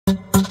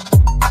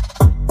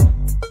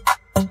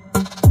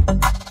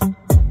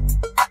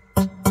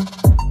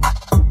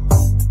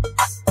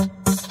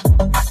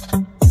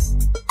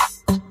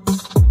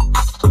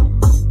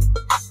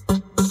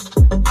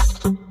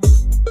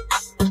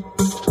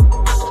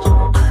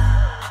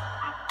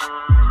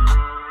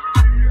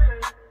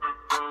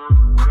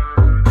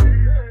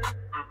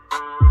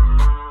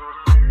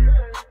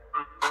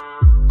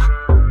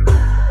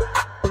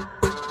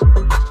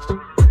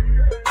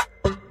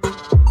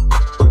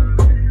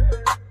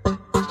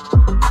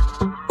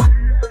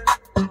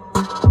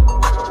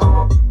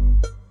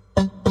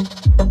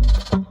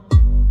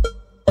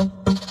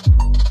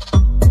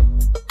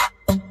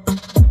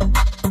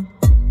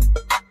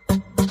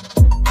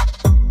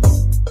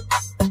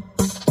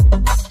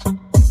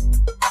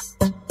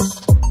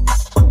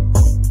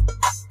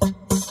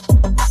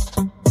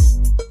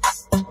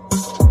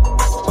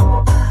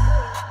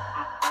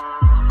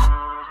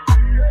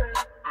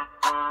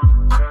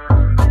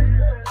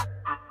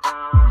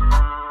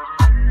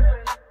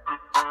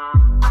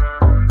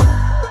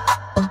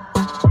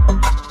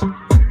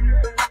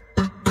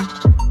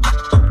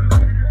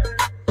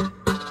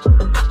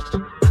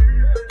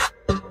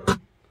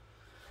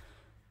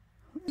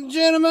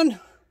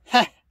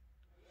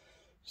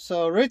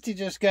So Ruthie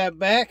just got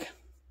back.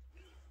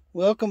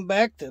 Welcome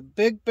back to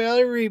Big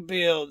Belly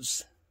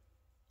Rebuilds.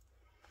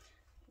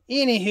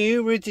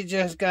 Anywho, Ruthie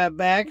just got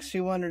back. She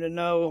wanted to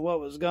know what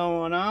was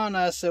going on.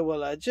 I said,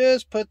 well, I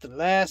just put the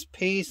last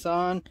piece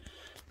on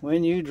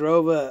when you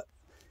drove up.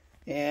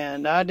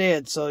 And I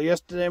did. So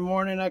yesterday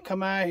morning I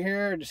come out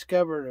here,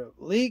 discovered a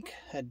leak.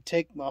 Had to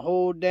take my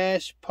whole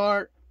dash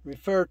apart.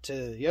 Refer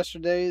to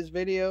yesterday's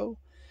video.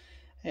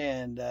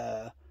 And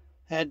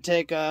had to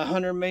take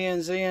 100 million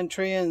ZN,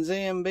 trillion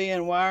ZMB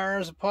and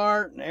wires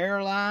apart and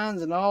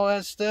airlines and all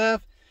that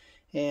stuff.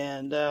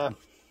 And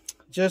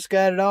just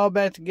got it all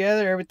back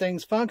together.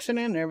 Everything's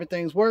functioning.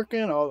 Everything's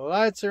working. All the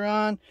lights are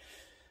on.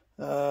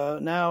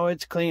 Now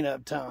it's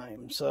cleanup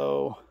time.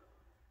 So,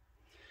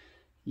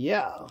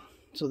 yeah.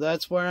 So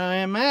that's where I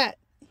am at.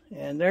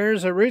 And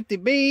there's a Ruthie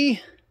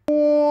B.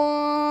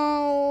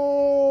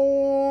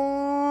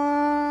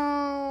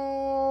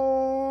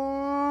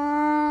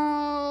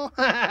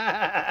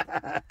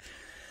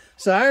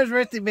 So there's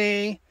Ruthie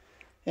B.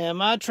 And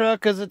my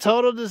truck is a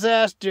total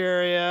disaster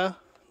area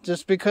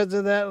just because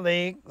of that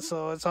leak.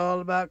 So it's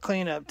all about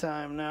cleanup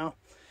time now.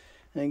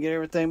 And get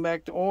everything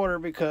back to order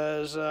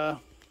because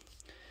here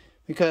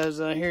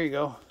you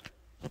go.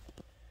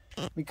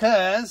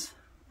 Because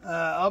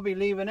I'll be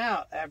leaving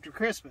out after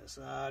Christmas.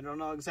 I don't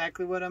know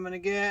exactly what I'm going to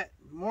get.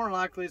 More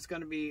likely it's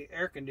going to be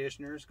air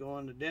conditioners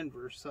going to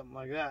Denver or something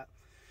like that.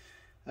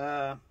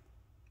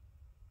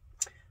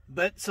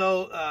 But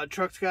so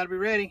truck's got to be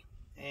ready.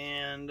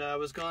 And I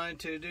was going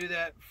to do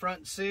that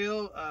front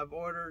seal. I've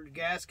ordered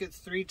gaskets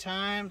 3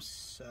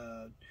 times.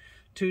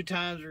 2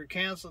 times were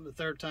canceled. The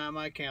 3rd time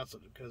I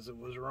canceled it because it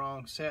was a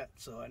wrong set.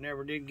 So I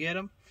never did get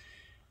them.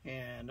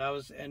 And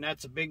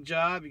that's a big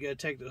job. You got to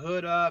take the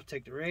hood off,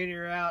 take the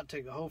radiator out,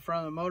 take the whole front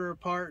of the motor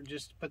apart,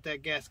 just to put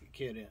that gasket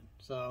kit in.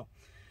 So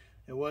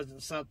it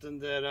wasn't something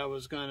that I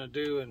was going to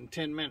do in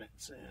 10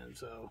 minutes. And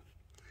so,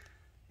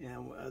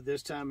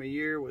 this time of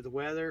year with the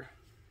weather,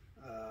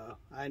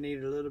 I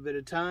needed a little bit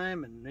of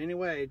time. And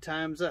anyway,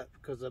 time's up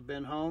because I've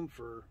been home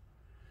for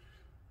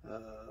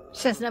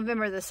since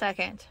November the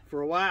 2nd.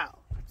 For a while.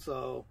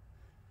 So,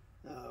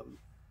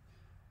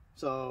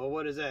 so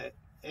what is that?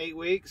 8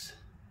 weeks.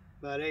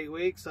 About 8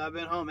 weeks. I've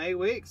been home 8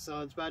 weeks,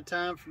 so it's about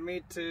time for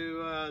me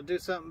to do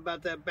something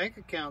about that bank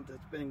account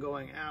that's been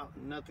going out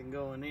and nothing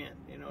going in.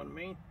 You know what I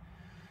mean?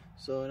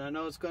 So, and I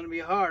know it's going to be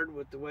hard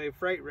with the way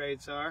freight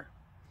rates are.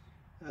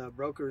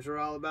 Brokers are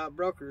all about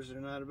brokers. They're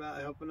not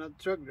about helping out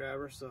the truck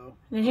driver. So,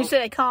 and you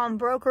said they call them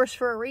brokers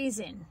for a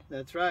reason.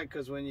 That's right,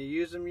 because when you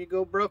use them, you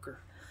go broker.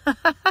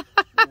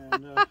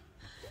 And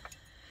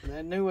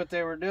they knew what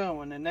they were doing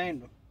when they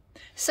named them.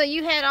 So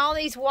you had all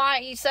these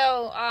wires.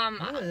 So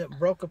it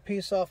broke a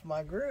piece off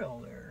my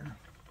grill there.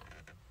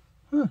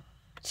 Huh.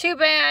 Too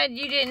bad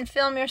you didn't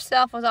film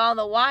yourself with all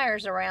the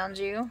wires around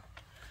you.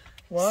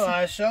 Well,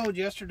 I showed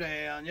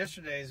yesterday on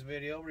yesterday's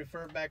video.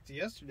 Refer back to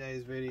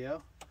yesterday's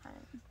video.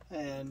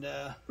 And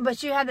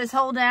but you had this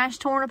whole dash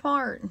torn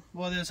apart.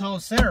 Well, this whole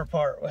center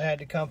part had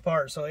to come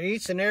apart. So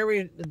each and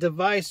every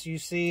device you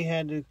see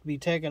had to be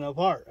taken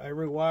apart.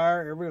 Every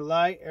wire, every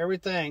light,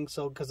 everything.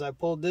 So because I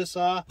pulled this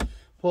off,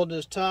 pulled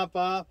this top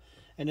off,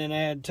 and then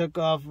I had took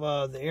off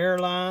the air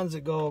lines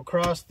that go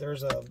across.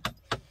 There's a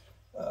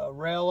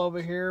rail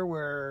over here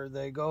where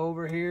they go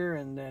over here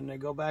and then they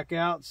go back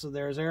out. So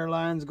there's air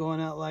lines going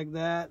out like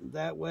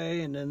that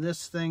way. And then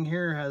this thing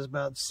here has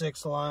about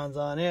 6 lines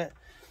on it.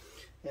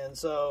 And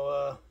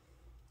so,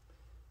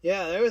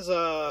 yeah, there's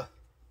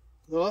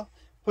well,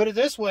 put it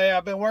this way,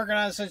 I've been working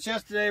on it since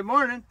yesterday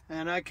morning,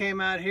 and I came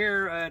out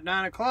here at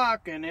 9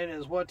 o'clock, and it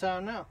is what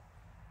time now?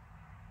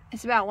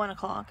 It's about 1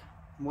 o'clock.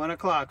 1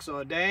 o'clock, so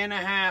a day and a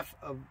half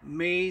of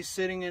me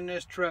sitting in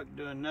this truck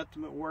doing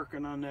nothing but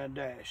working on that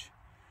dash.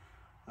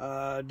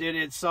 Did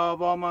it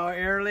solve all my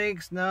air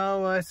leaks?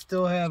 No, I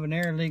still have an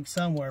air leak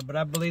somewhere, but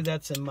I believe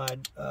that's in my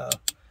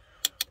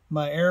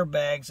my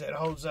airbags that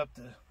holds up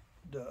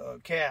the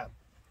cab.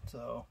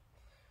 So,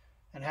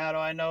 and how do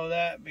I know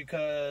that?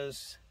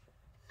 Because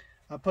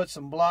I put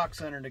some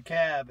blocks under the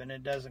cab and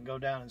it doesn't go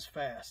down as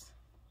fast.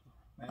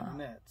 Imagine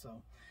that.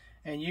 So,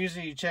 and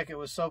usually you check it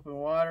with soap and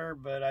water,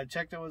 but I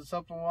checked it with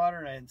soap and water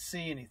and I didn't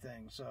see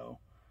anything. So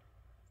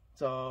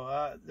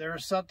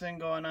there's something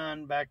going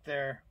on back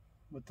there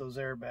with those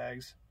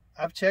airbags.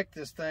 I've checked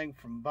this thing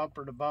from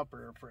bumper to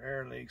bumper for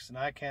air leaks and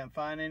I can't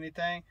find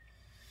anything.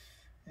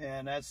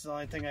 And that's the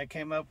only thing I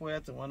came up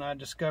with. And when I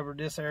discovered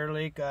this air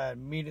leak, I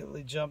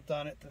immediately jumped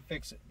on it to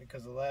fix it.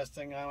 Because the last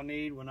thing I'll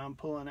need when I'm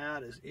pulling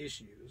out is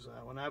issues.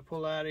 When I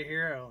pull out of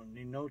here, I don't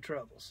need no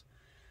troubles.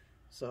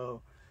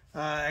 So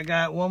I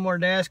got one more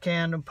dash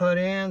cam to put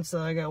in. So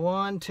I got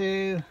 1,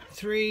 2,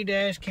 3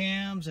 dash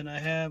cams. And I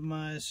have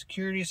my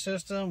security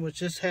system, which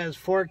just has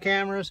 4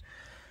 cameras.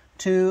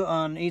 2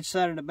 on each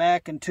side of the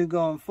back and 2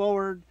 going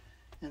forward.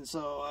 And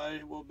so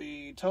I will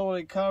be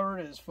totally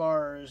covered as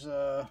far as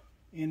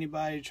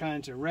anybody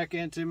trying to wreck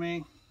into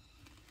me.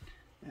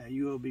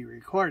 You will be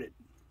recorded.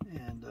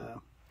 And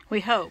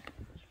we hope.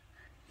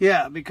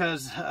 Yeah,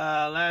 because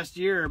last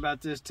year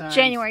about this time,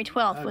 January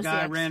 12th was a the guy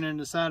accident. ran in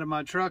the side of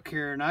my truck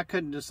here, and I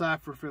couldn't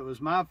decipher if it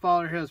was my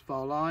fault or his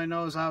fault. All I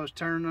know is I was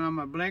turning on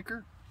my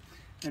blinker,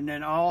 and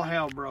then all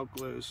hell broke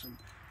loose.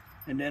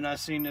 And then I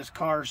seen this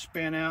car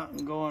spin out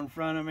and go in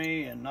front of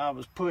me, and I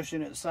was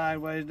pushing it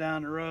sideways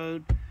down the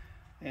road.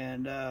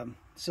 And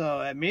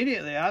so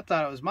immediately I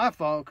thought it was my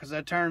fault because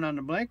I turned on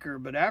the blinker.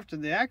 But after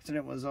the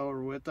accident was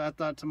over with, I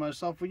thought to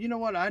myself, well, you know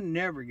what? I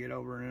never get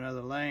over in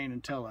another lane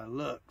until I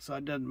look. So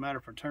it doesn't matter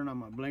if I turn on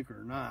my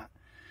blinker or not.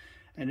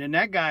 And then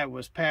that guy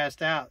was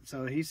passed out.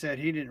 So he said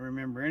he didn't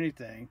remember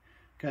anything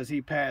because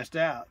he passed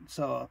out.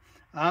 So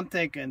I'm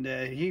thinking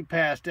that he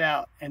passed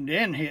out and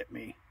then hit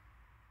me.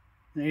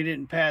 He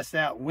didn't pass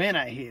out when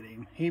I hit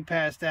him. He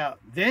passed out,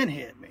 then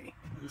hit me.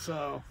 And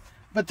so,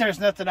 but there's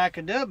nothing I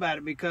could do about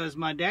it because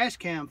my dash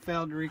cam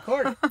failed to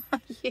record it.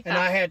 Yeah. And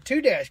I had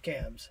 2 dash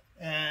cams.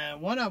 And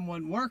one of them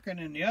wasn't working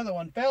and the other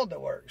one failed to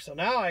work. So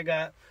now I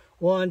got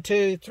 1,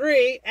 2,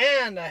 3,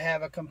 and I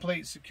have a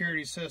complete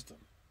security system.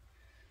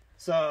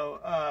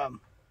 So,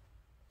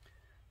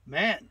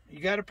 man, you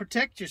got to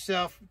protect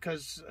yourself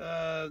because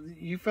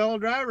you fellow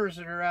drivers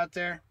that are out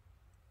there,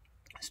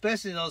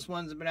 especially those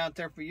ones that have been out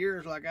there for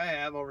years like I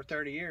have, over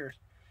 30 years.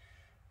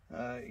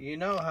 You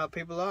know how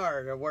people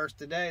are. They're worse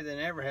today than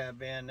ever have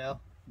been.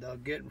 They'll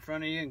get in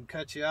front of you and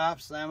cut you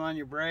off, slam on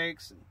your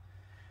brakes.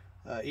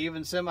 And,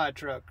 even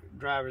semi-truck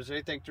drivers,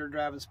 they think they're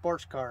driving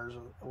sports cars,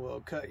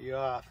 will cut you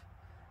off.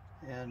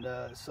 And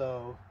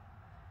so,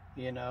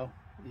 you know,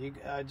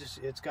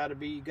 it's got to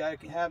be, you got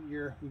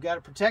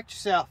to protect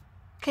yourself.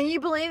 Can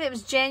you believe it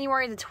was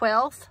January the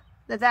 12th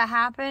that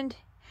happened?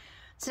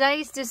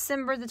 Today's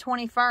December the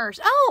 21st.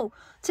 Oh,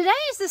 today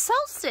is the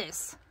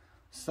solstice.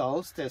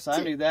 Solstice.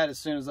 I knew that as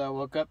soon as I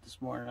woke up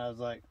this morning. I was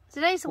like,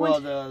 today's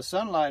well, the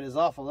sunlight is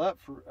awful up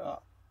for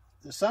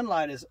the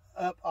sunlight is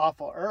up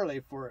awful early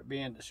for it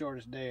being the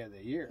shortest day of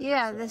the year.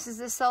 Yeah, so this is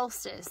the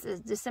solstice.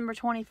 It's December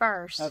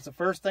 21st. that's the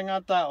first thing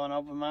I thought when I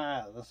opened my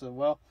eyes. I said,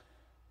 well,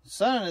 the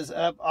sun is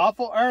up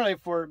awful early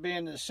for it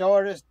being the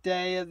shortest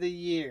day of the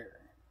year.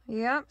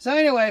 Yep. So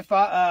anyway,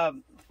 Father,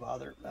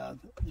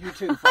 you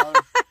too, Father.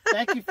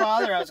 Thank you,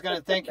 Father. I was going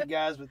to thank you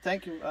guys, but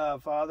thank you,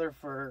 Father,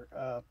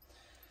 for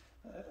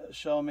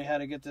showing me how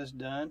to get this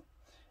done.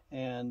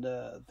 And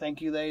thank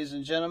you, ladies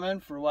and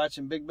gentlemen, for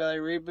watching Big Belly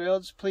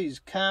Rebuilds. Please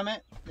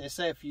comment. They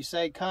say if you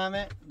say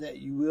comment, that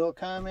you will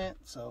comment.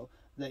 So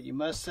that you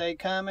must say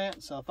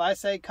comment. So if I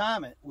say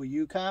comment, will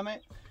you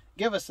comment?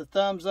 Give us a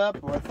thumbs up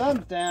or a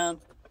thumbs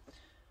down.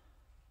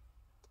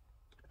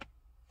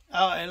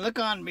 Oh, and look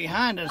on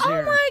behind us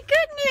here. Oh my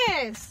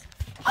goodness!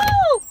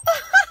 Oh,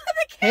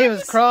 the cat He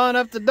was crawling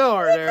up the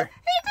door there.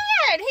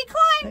 He did. He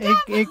climbed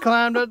up. He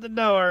climbed up the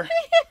door,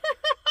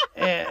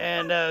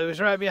 and it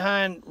was right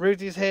behind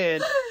Ruthie's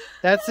head.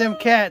 That's them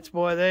cats,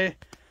 boy.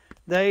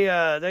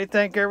 They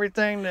think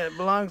everything that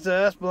belongs to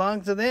us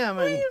belongs to them.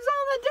 And He was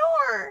on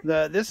the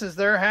door. this is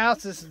their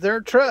house. This is their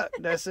truck.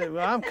 They said,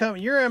 "Well, I'm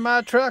coming. You're in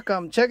my truck.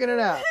 I'm checking it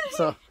out."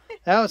 So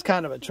that was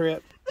kind of a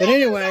trip. But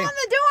anyway, He was on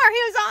the door. He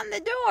was on the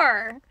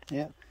door.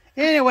 yeah.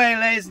 Anyway,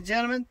 ladies and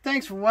gentlemen,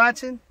 thanks for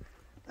watching.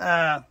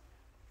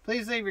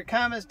 Please leave your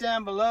comments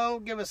down below.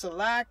 Give us a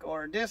like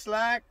or a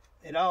dislike.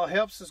 It all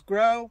helps us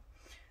grow.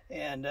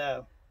 And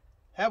have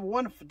a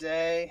wonderful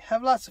day.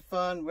 Have lots of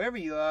fun wherever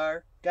you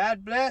are.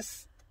 God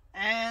bless.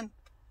 And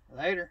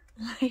later.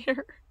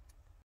 Later.